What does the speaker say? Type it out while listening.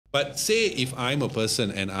But say if I'm a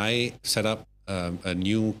person and I set up a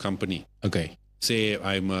new company. Okay. Say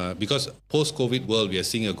because post-COVID world, we are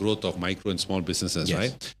seeing a growth of micro and small businesses,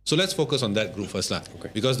 right? So let's focus on that group first. Okay.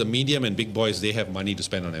 Because the medium and big boys, they have money to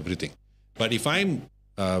spend on everything. But if I'm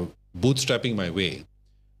bootstrapping my way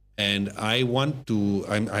and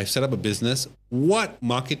I've set up a business, what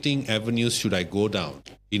marketing avenues should I go down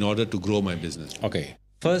in order to grow my business? Okay.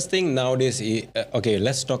 First thing nowadays,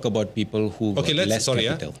 let's talk about people who got less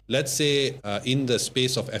capital. Let's say in the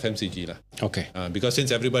space of FMCG. Okay. Because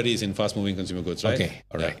since everybody is in fast-moving consumer goods, right? Okay,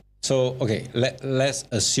 all right. So, let's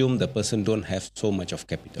assume the person don't have so much of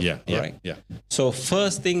capital. Yeah. So,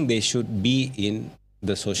 first thing, they should be in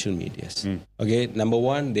the social medias. Okay, number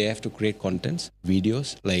one, they have to create contents,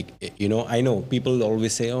 videos. Like, I know people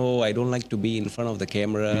always say, oh, I don't like to be in front of the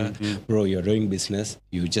camera. Bro, you're doing business.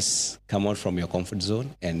 You just come out from your comfort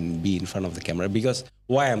zone and be in front of the camera. Because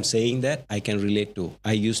why I'm saying that, I can relate to.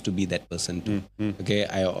 I used to be that person too. Okay,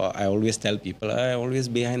 I always tell people, I'm always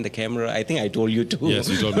behind the camera. I think I told you too. Yes,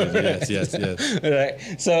 you told me. Yes. Right.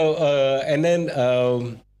 So, and then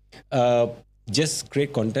just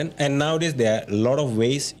create content. And nowadays, there are a lot of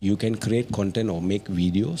ways you can create content or make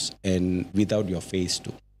videos and without your face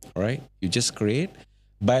too. All right. You just create,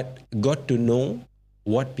 but got to know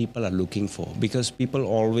what people are looking for, because people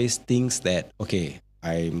always thinks that, okay,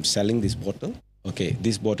 I'm selling this bottle. Okay,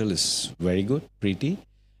 this bottle is very good, pretty.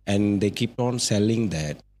 And they keep on selling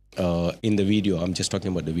that in the video. I'm just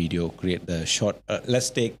talking about the video, create the short.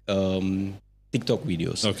 Let's take TikTok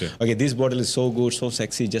videos. Okay, this bottle is so good, so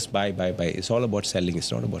sexy, just buy. It's all about selling.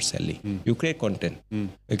 It's not about selling. You create content.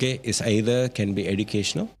 Okay, it's either can be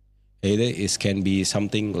educational, either it can be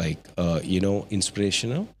something like,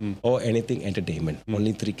 inspirational or anything entertainment.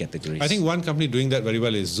 Only three categories. I think one company doing that very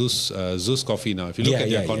well is Zeus Coffee now. If you look at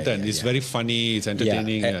their content, it's very funny, it's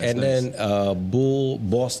entertaining. And then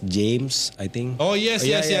Boss James, I think. Oh, yes.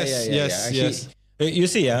 You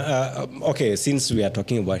see, okay, since we are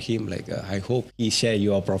talking about him, like, I hope he share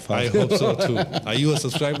your profile. I hope so too. Are you a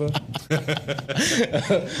subscriber?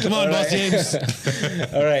 Come on, Boss James.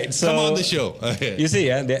 All right. So, come on the show. You see,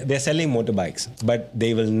 they're selling motorbikes, but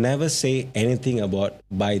they will never say anything about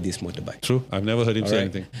buy this motorbike. True. I've never heard him say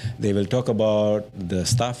anything. They will talk about the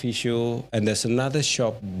staff issue, and there's another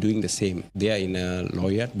shop doing the same. They are in a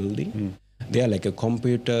Lloyd building. They are like a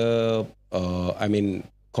computer,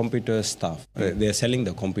 computer stuff. They're selling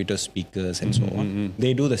the computer speakers and so on.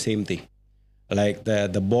 They do the same thing. Like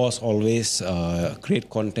the boss always create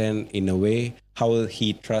content in a way how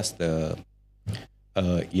he trusts the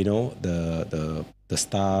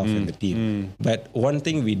staff and the team. But one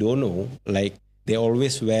thing we don't know, like they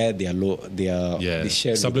always wear their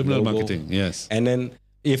shirt subliminal marketing. Yes. And then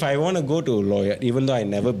if I want to go to a lawyer, even though I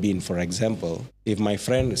never been, for example, if my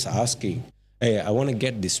friend is asking, hey, I want to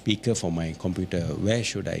get this speaker for my computer, where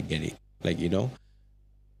should I get it? Like,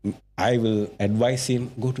 I will advise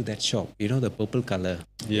him, go to that shop, the purple color.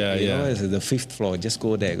 It's the 5th floor, just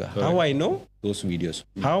go there. Correct. How I know? Those videos.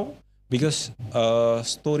 How? Because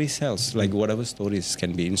story sells, like whatever stories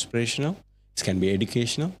can be inspirational, it can be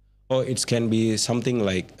educational, or it can be something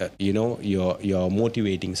like, you're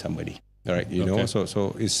motivating somebody. All right,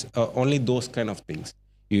 so it's only those kind of things.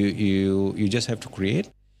 You just have to create.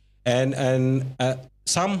 And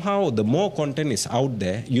somehow the more content is out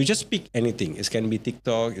there, you just pick anything. It can be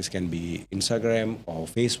TikTok, it can be Instagram or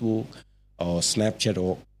Facebook or Snapchat,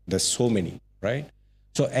 or there's so many, right?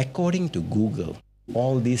 So according to Google,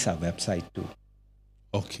 all these are website too.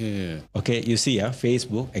 Okay, you see,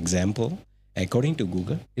 Facebook, example, according to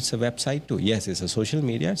Google, it's a website too. Yes, it's a social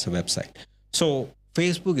media, it's a website. So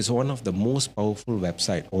Facebook is one of the most powerful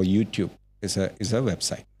website, or YouTube is a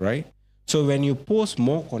website, right? So when you post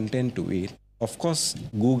more content to it, of course,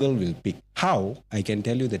 Google will pick. How? I can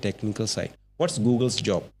tell you the technical side. What's Google's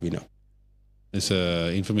job? It's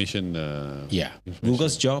information.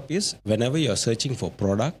 Google's job is whenever you're searching for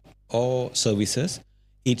product or services,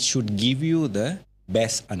 it should give you the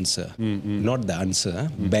best answer, not the answer,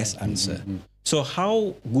 best answer. So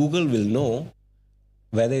how Google will know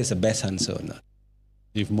whether it's the best answer or not?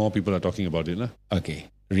 If more people are talking about it. Okay.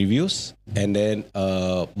 Reviews, and then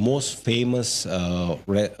most famous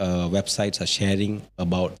websites are sharing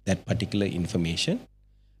about that particular information,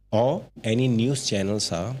 or any news channels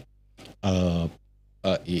are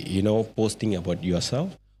posting about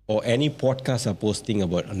yourself, or any podcasts are posting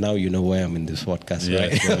about. Now you know why I'm in this podcast,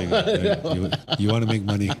 right? You want to make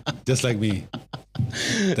money just like me.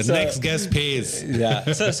 The next guest pays.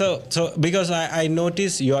 So because I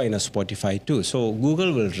notice you're in a Spotify too. So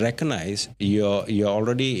Google will recognize you're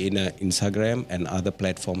already in a Instagram and other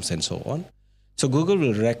platforms and so on. So Google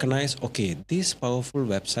will recognize, okay, these powerful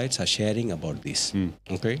websites are sharing about this.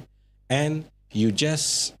 Okay. And you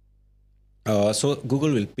just, so Google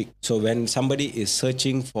will pick. So when somebody is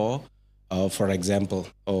searching for example,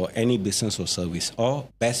 or any business or service or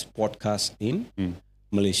best podcast in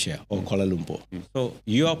Malaysia or Kuala Lumpur. So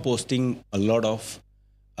you are posting a lot of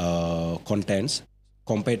contents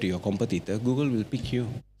compared to your competitor, Google will pick you.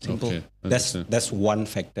 Simple. Okay, that's one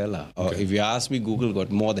factor lah. Or Okay. if you ask me, Google got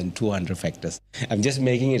more than 200 factors. I'm just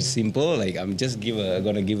making it simple. Like I'm just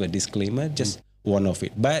gonna give a disclaimer, just one of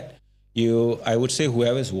it. But I would say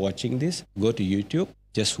whoever's watching this, go to YouTube,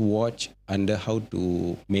 just watch under how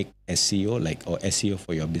to make SEO, like or SEO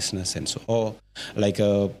for your business and so, or like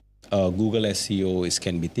a Google SEO, it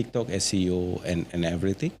can be TikTok SEO and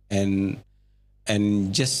everything, and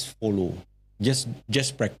just follow. Just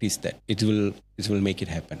practice that. It will make it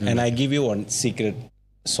happen. And I give you one secret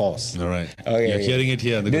sauce. All right. Okay, You're hearing it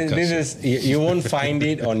here on the This Good is you won't find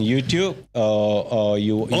it on YouTube or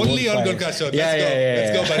you Only won't on find- GoodCastShow. Yeah.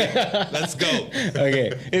 Let's go, buddy. Let's go.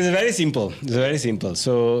 Okay, it's very simple.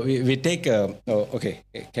 So we take okay.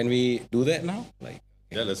 Can we do that now? Like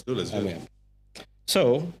Yeah, let's do. okay.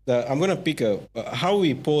 So I'm gonna pick how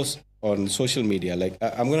we post on social media. Like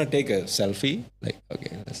I'm gonna take a selfie. Like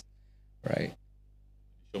okay, right.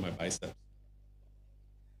 Show my biceps.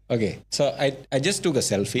 Okay, so I just took a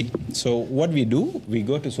selfie. So what we do, we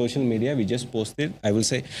go to social media, we just post it. I will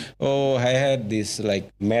say, oh, I had this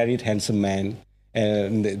like married handsome man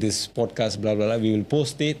and this podcast, blah, blah, blah. We will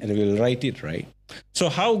post it and we will write it, right? So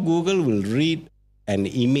how Google will read an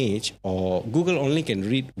image, or Google only can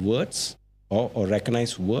read words or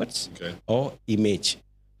recognize words or image.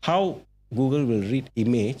 How Google will read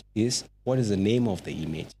image is what is the name of the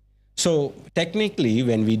image. So technically,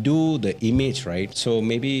 when we do the image, right? So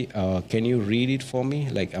maybe can you read it for me?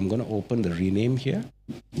 Like I'm going to open the rename here.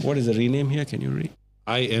 What is the rename here? Can you read?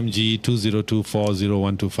 IMG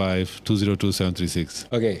 202401252 202736.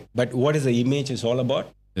 Okay, but what is the image is all about?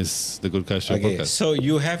 It's the GoodCastShow Okay, podcast. so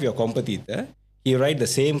you have your competitor. He write the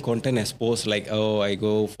same content as post like, oh, I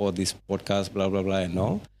go for this podcast, blah, blah, blah, and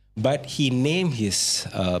all. But he named his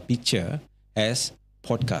picture as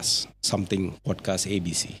podcast, something podcast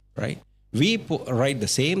ABC, right? We write the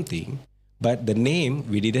same thing, but the name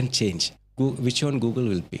we didn't change. Which one Google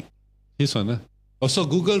will pick? This one, huh? Also,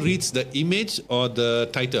 Google reads the image or the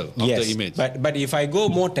title of Yes, the image. but if I go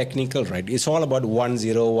more technical, right, it's all about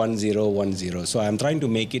 101010. So I'm trying to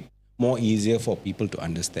make it more easier for people to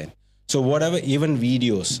understand. So whatever, even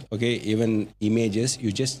videos, okay, even images,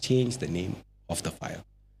 you just change the name of the file.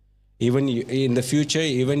 Even in the future,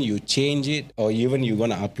 even you change it, or even you're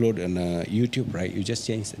gonna upload on YouTube, right? You just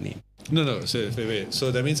change the name. No. So, wait. So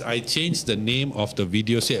that means I change the name of the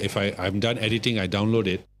video. Say if I'm done editing, I download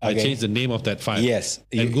it. I Okay. change the name of that file. Yes.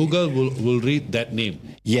 And Google will read that name.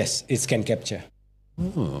 Yes, it can capture.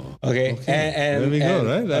 Oh. Okay. And There we go,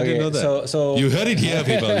 right? I didn't know that. So You heard it here,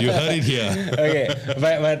 people. You heard it here. Okay,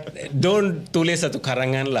 but don't tulis satu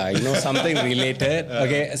karangan lah, something related.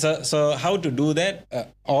 Okay, so how to do that?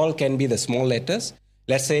 All can be the small letters.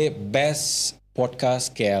 Let's say best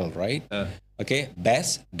podcast KL, right? Okay,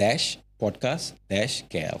 best dash podcast dash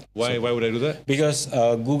KL. Why would I do that? Because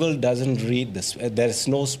Google doesn't read this. There's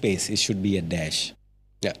no space. It should be a dash.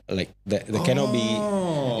 Yeah, like there cannot be.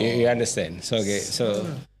 You understand? So okay, so.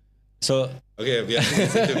 Okay, we have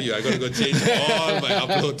this interview. I gotta go change all my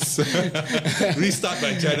uploads. Restart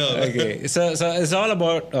my channel. Okay, so it's all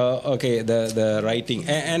about the writing,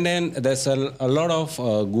 and then there's a lot of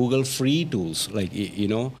Google free tools like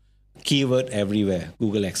keyword everywhere,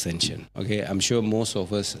 Google extension. Okay, I'm sure most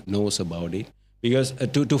of us knows about it because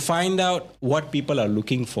to find out what people are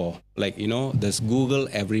looking for, like there's Google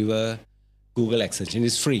everywhere. Google extension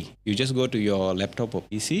is free. You just go to your laptop or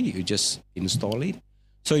PC, you just install it.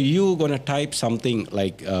 So you're going to type something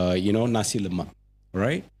like, nasi lemak,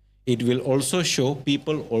 right? It will also show,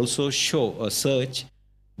 people also show a search,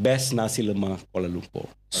 best nasi lemak Kuala Lumpur.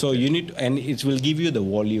 So you need, and it will give you the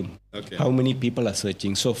volume, how many people are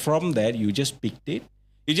searching. So from that, you just picked it.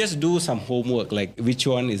 You just do some homework, like which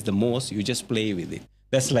one is the most, you just play with it.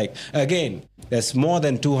 That's like, again, there's more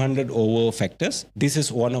than 200 over factors. This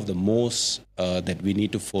is one of the most that we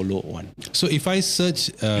need to follow on. So if I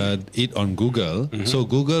search it on Google, so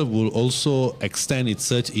Google will also extend its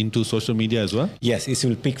search into social media as well? Yes, it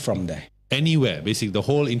will pick from there. Anywhere, basically, the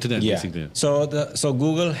whole internet, basically. So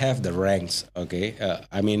Google have the ranks, okay?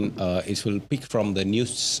 It will pick from the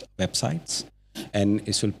news websites, and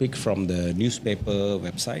it will pick from the newspaper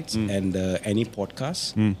websites and any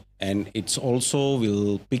podcasts. And it's also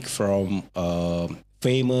will pick from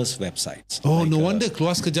famous websites. Oh, no wonder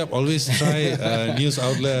Keluar Sekejap always try news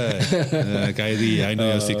outlet. Kyrie, I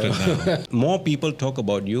know your secret now. More people talk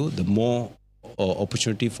about you, the more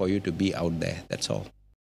opportunity for you to be out there. That's all.